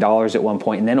 $50 million at one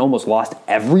point and then almost lost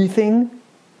everything,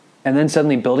 and then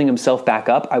suddenly building himself back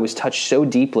up, I was touched so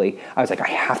deeply. I was like, I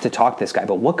have to talk to this guy,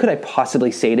 but what could I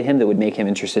possibly say to him that would make him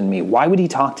interested in me? Why would he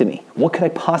talk to me? What could I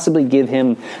possibly give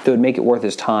him that would make it worth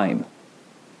his time?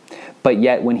 But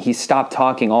yet when he stopped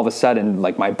talking, all of a sudden,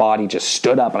 like, my body just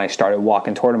stood up and I started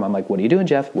walking toward him. I'm like, what are you doing,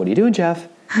 Jeff? What are you doing, Jeff?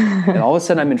 And all of a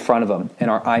sudden I'm in front of him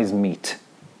and our eyes meet.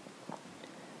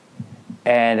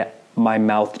 And my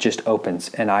mouth just opens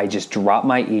and I just drop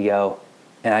my ego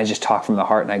and I just talk from the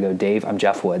heart and I go, Dave, I'm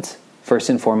Jeff Woods. First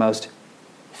and foremost,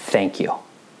 thank you.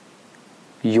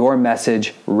 Your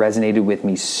message resonated with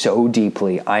me so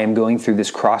deeply. I am going through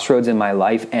this crossroads in my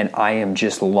life and I am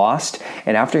just lost.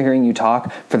 And after hearing you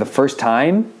talk for the first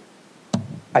time,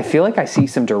 I feel like I see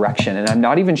some direction and I'm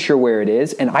not even sure where it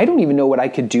is. And I don't even know what I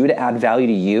could do to add value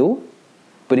to you.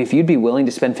 But if you'd be willing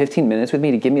to spend 15 minutes with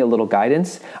me to give me a little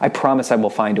guidance, I promise I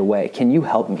will find a way. Can you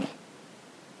help me?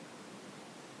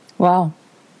 Wow.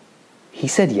 He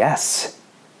said yes.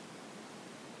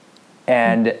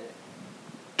 And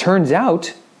turns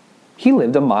out he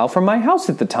lived a mile from my house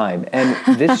at the time. And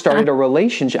this started a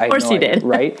relationship. Of course he did.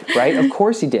 Right? Of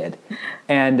course he did.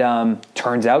 And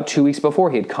turns out 2 weeks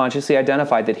before, he had consciously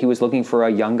identified that he was looking for a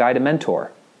young guy to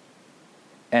mentor.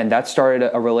 And that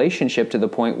started a relationship to the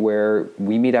point where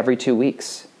we meet every 2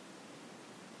 weeks.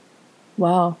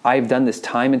 Wow. I've done this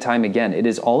time and time again. It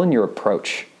is all in your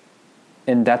approach.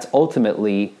 And that's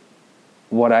ultimately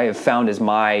what I have found is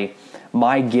my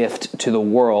gift to the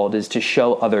world, is to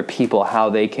show other people how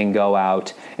they can go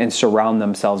out and surround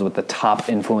themselves with the top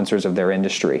influencers of their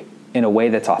industry in a way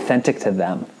that's authentic to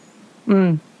them.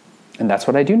 And that's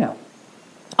what I do now.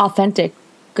 Authentic.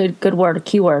 Good word, a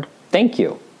key word. Thank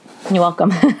you. You're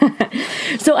welcome.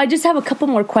 So I just have a couple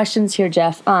more questions here,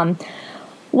 Jeff.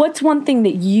 What's one thing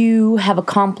that you have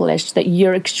accomplished that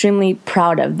you're extremely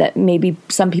proud of that maybe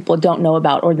some people don't know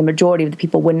about, or the majority of the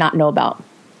people would not know about?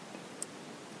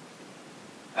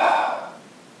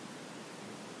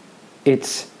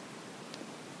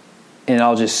 And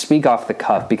I'll just speak off the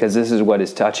cuff because this is what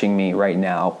is touching me right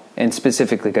now. And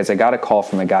specifically because I got a call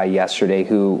from a guy yesterday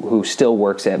who still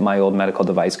works at my old medical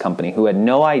device company, who had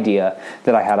no idea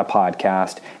that I had a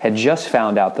podcast, had just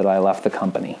found out that I left the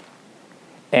company.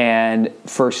 And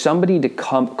for somebody to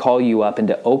call you up and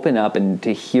to open up and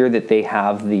to hear that they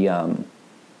have the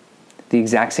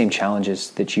exact same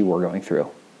challenges that you were going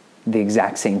through, the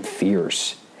exact same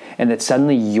fears, and that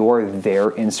suddenly you're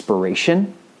their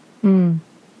inspiration.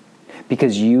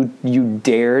 because you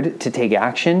dared to take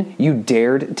action, you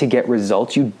dared to get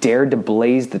results, you dared to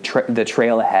blaze the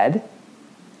trail ahead.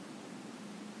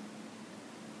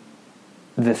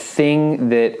 The thing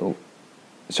that,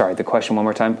 sorry, the question one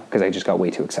more time, because I just got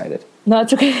way too excited. No,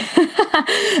 it's okay.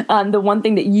 The one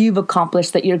thing that you've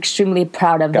accomplished that you're extremely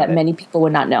proud of that many people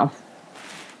would not know.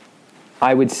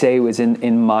 I would say it was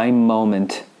in my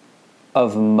moment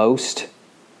of most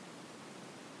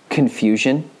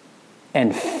confusion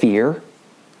and fear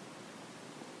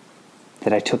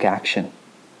that I took action,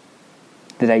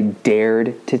 that I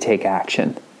dared to take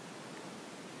action,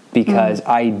 because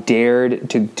I dared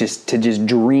to just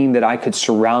dream that I could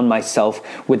surround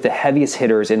myself with the heaviest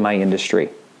hitters in my industry.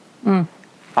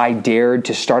 I dared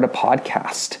to start a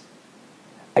podcast.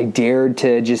 I dared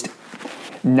to, just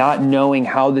not knowing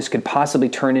how this could possibly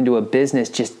turn into a business,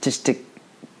 just to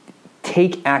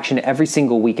take action every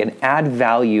single week and add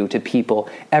value to people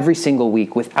every single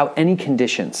week without any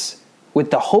conditions,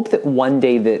 with the hope that one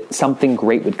day that something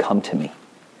great would come to me.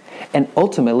 And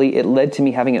ultimately, it led to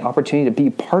me having an opportunity to be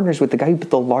partners with the guy who built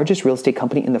the largest real estate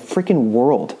company in the freaking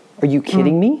world. Are you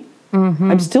kidding me?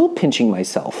 I'm still pinching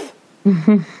myself.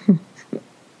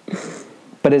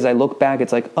 But as I look back,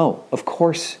 it's like, oh, of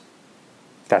course,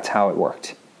 that's how it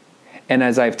worked. And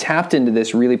as I've tapped into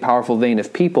this really powerful vein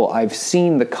of people, I've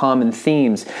seen the common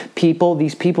themes.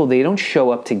 These people, they don't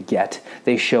show up to get,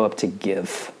 they show up to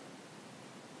give.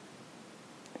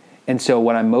 And so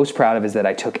what I'm most proud of is that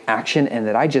I took action and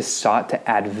that I just sought to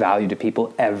add value to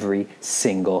people every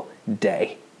single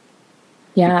day.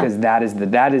 Yeah. Because that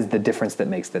is the difference that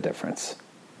makes the difference.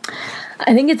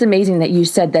 I think it's amazing that you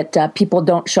said that people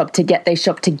don't show up to get, they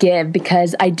show up to give,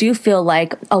 because I do feel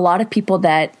like a lot of people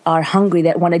that are hungry,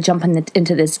 that want to jump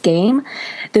into this game,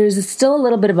 there's still a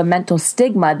little bit of a mental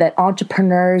stigma that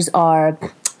entrepreneurs are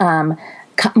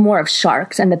more of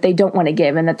sharks and that they don't want to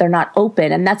give and that they're not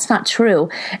open. And that's not true.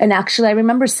 And actually, I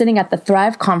remember sitting at the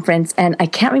Thrive conference, and I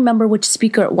can't remember which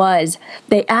speaker it was.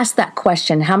 They asked that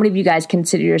question: how many of you guys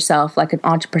consider yourself like an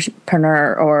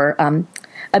entrepreneur or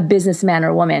a businessman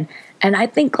or woman? And I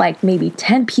think like maybe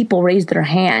 10 people raised their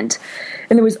hand.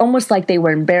 And it was almost like they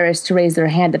were embarrassed to raise their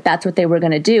hand, that that's what they were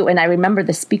going to do. And I remember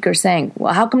the speaker saying,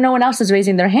 well, how come no one else is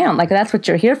raising their hand? Like, that's what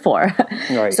you're here for.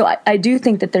 Right. So I do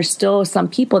think that there's still some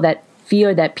people that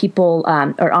fear that people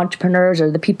or entrepreneurs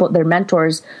or the people, their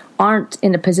mentors, aren't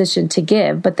in a position to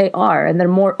give, but they are, and they're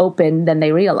more open than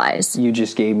they realize. You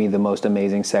just gave me the most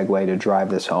amazing segue to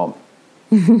drive this home.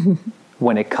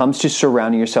 When it comes to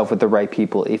surrounding yourself with the right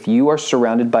people, if you are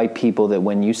surrounded by people that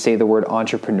when you say the word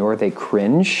entrepreneur, they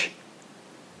cringe,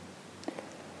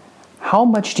 how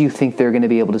much do you think they're going to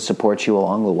be able to support you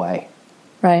along the way?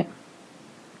 Right.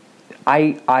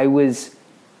 I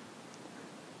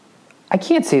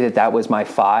can't say that was my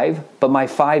 5, but my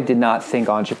 5 did not think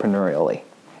entrepreneurially.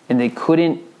 And they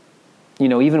couldn't,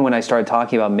 even when I started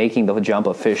talking about making the jump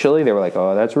officially, they were like,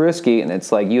 oh, that's risky. And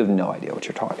it's like, you have no idea what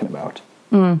you're talking about.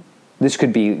 This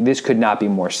could not be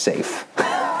more safe.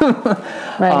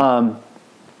 Right.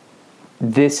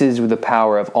 This is the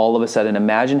power of all of a sudden,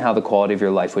 imagine how the quality of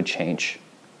your life would change.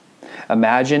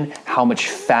 Imagine how much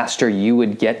faster you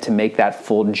would get to make that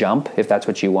full jump, if that's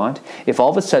what you want. If all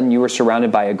of a sudden you were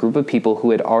surrounded by a group of people who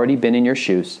had already been in your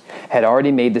shoes, had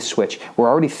already made the switch, were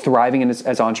already thriving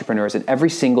as entrepreneurs, and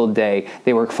every single day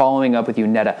they were following up with you,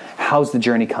 Netta, how's the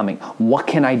journey coming? What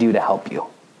can I do to help you?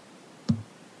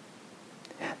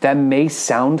 That may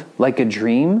sound like a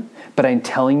dream, but I'm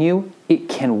telling you, it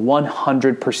can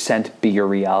 100% be your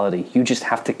reality. You just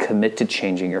have to commit to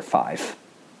changing your 5.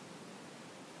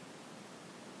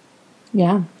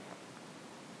 Yeah.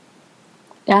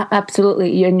 Yeah,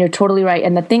 absolutely. And you're totally right.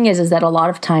 And the thing is that a lot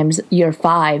of times your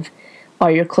 5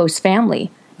 are your close family.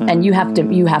 And you have to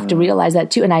realize that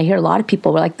too. And I hear a lot of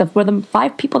people were like, the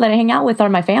 5 people that I hang out with are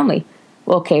my family.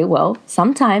 Okay, well,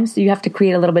 sometimes you have to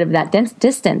create a little bit of that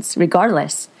distance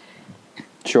regardless.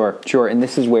 Sure. And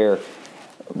this is where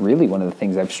really one of the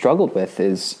things I've struggled with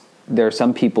is there are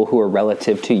some people who are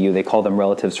relative to you. They call them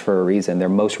relatives for a reason. They're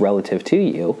most relative to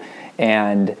you.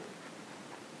 And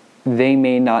they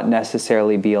may not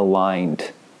necessarily be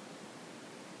aligned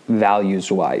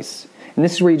values-wise. And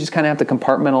this is where you just kind of have to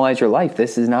compartmentalize your life.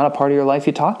 This is not a part of your life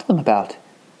you talk to them about.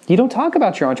 You don't talk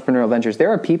about your entrepreneurial ventures. There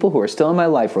are people who are still in my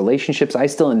life, relationships I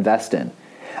still invest in.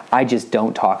 I just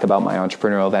don't talk about my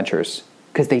entrepreneurial ventures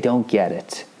because they don't get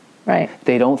it. Right.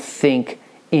 They don't think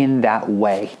in that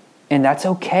way. And that's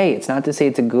okay. It's not to say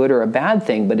it's a good or a bad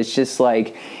thing, but it's just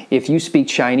like, if you speak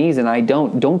Chinese and I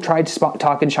don't try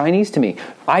talking Chinese to me.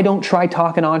 I don't try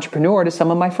talking entrepreneur to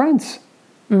some of my friends.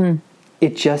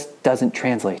 It just doesn't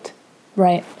translate.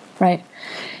 Right. Right.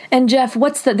 And Jeff,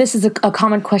 this is a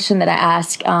common question that I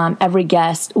ask every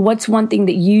guest. What's one thing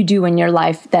that you do in your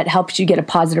life that helps you get a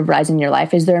positive rise in your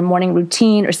life? Is there a morning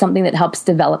routine or something that helps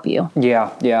develop you?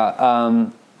 Yeah.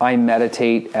 I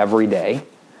meditate every day,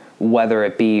 whether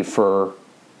it be for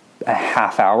a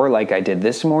half hour like I did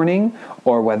this morning,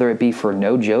 or whether it be for,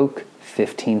 no joke,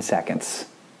 15 seconds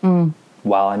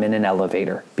while I'm in an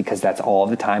elevator, because that's all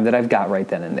the time that I've got right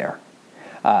then and there.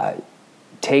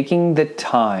 Taking the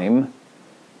time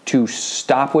to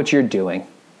stop what you're doing,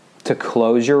 to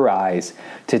close your eyes,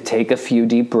 to take a few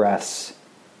deep breaths,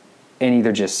 and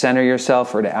either just center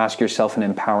yourself or to ask yourself an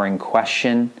empowering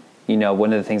question. You know,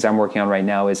 one of the things I'm working on right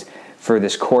now is for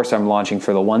this course I'm launching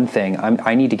for The One Thing,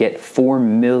 I need to get 4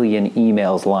 million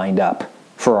emails lined up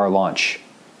for our launch.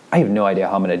 I have no idea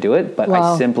how I'm going to do it, but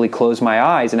wow. I simply close my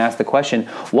eyes and ask the question,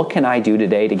 what can I do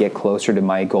today to get closer to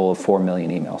my goal of 4 million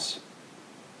emails?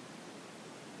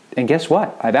 And guess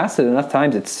what? I've asked it enough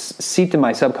times, it's seeped in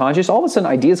my subconscious. All of a sudden,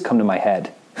 ideas come to my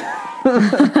head.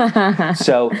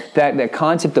 So that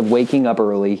concept of waking up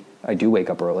early, I do wake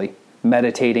up early,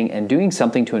 meditating and doing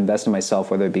something to invest in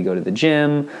myself, whether it be go to the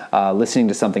gym, listening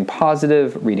to something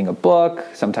positive, reading a book,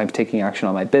 sometimes taking action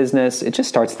on my business. It just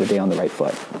starts the day on the right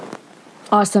foot.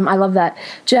 Awesome. I love that.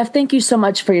 Jeff, thank you so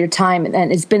much for your time.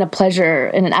 And it's been a pleasure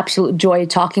and an absolute joy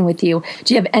talking with you.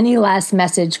 Do you have any last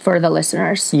message for the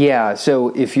listeners? Yeah.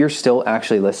 So if you're still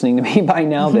actually listening to me by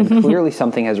now, then clearly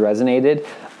something has resonated.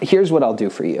 Here's what I'll do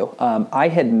for you. I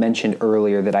had mentioned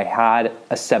earlier that I had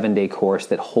a 7-day course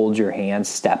that holds your hand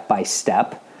step by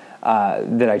step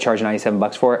that I charge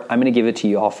 $97 for. I'm going to give it to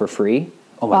you all for free.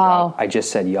 Oh my God, I just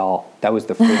said y'all. That was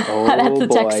the free. Oh that's a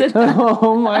boy. Texan.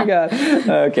 Oh my God.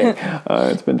 Okay.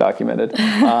 It's been documented.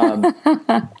 I'm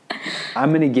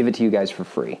going to give it to you guys for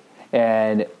free.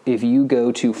 And if you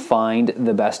go to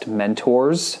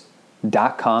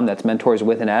findthebestmentors.com, that's mentors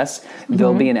with an S,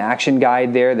 there'll be an action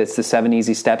guide there that's the 7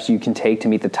 easy steps you can take to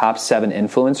meet the top 7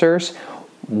 influencers.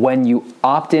 When you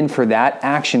opt in for that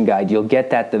action guide, you'll get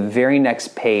that the very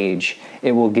next page.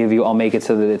 It will give you, I'll make it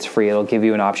so that it's free. It'll give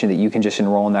you an option that you can just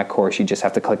enroll in that course. You just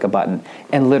have to click a button.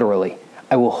 And literally,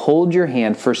 I will hold your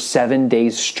hand for 7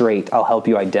 days straight. I'll help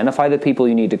you identify the people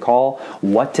you need to call,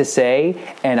 what to say.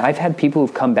 And I've had people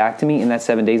who've come back to me in that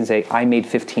 7 days and say, I made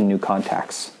 15 new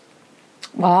contacts.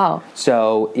 Wow.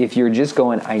 So if you're just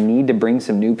going, I need to bring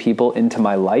some new people into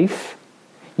my life,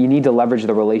 you need to leverage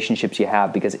the relationships you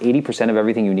have, because 80% of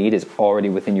everything you need is already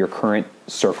within your current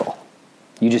circle.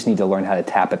 You just need to learn how to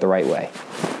tap it the right way.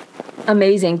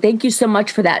 Amazing. Thank you so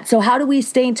much for that. So how do we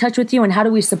stay in touch with you and how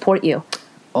do we support you?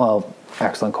 Well,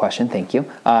 excellent question. Thank you.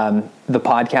 The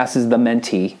podcast is The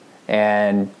Mentee.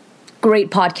 And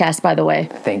great podcast, by the way.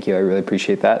 Thank you. I really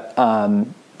appreciate that.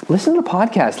 Listen to the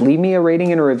podcast. Leave me a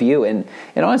rating and a review. And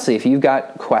honestly, if you've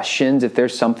got questions, if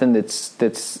there's something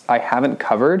that's I haven't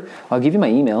covered, I'll give you my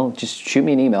email. Just shoot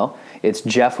me an email. It's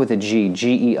Jeff with a G,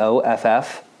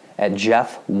 Geoff at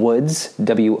jeffwoods,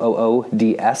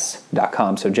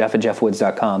 WOODS.com. So Jeff at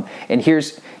jeffwoods.com. And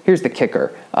here's the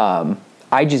kicker.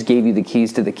 I just gave you the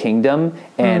keys to the kingdom,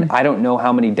 and I don't know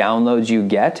how many downloads you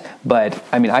get, but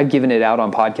I mean, I've given it out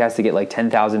on podcasts to get like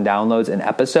 10,000 downloads an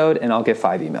episode, and I'll get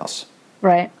 5 emails.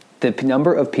 Right. The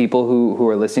number of people who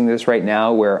are listening to this right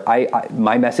now where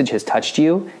my message has touched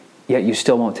you, yet you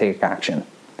still won't take action.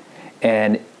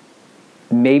 And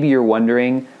maybe you're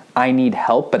wondering, I need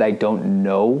help, but I don't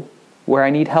know where I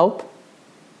need help.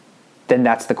 Then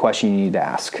that's the question you need to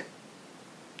ask.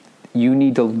 You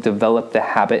need to develop the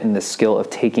habit and the skill of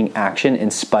taking action in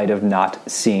spite of not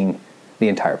seeing the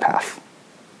entire path.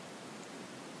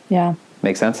 Yeah.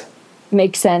 Make sense?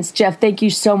 Makes sense. Jeff, thank you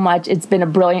so much. It's been a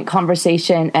brilliant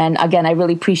conversation. And again, I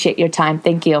really appreciate your time.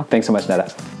 Thank you. Thanks so much,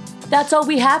 Netta. That's all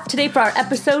we have today for our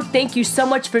episode. Thank you so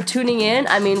much for tuning in.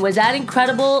 I mean, was that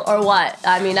incredible or what?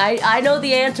 I mean, I know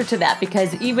the answer to that,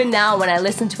 because even now when I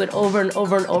listen to it over and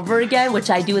over and over again, which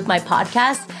I do with my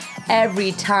podcast,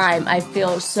 every time I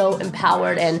feel so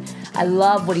empowered, and I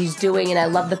love what he's doing, and I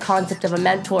love the concept of a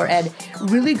mentor and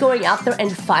really going out there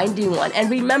and finding one. And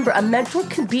remember, a mentor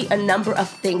can be a number of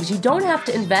things. You don't have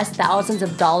to invest thousands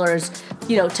of dollars,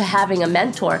 to having a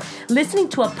mentor. Listening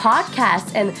to a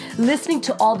podcast and listening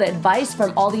to all the advice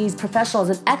from all these professionals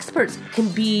and experts can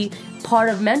be part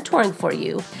of mentoring for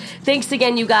you. Thanks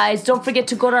again, you guys. Don't forget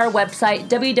to go to our website,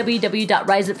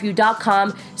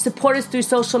 www.riseup4you.com. Support us through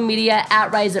social media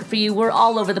at Rise Up For You. We're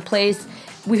all over the place.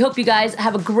 We hope you guys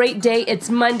have a great day. It's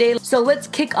Monday, so let's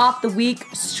kick off the week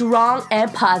strong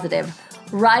and positive.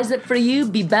 Rise up for you,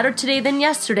 be better today than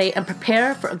yesterday, and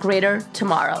prepare for a greater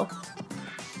tomorrow.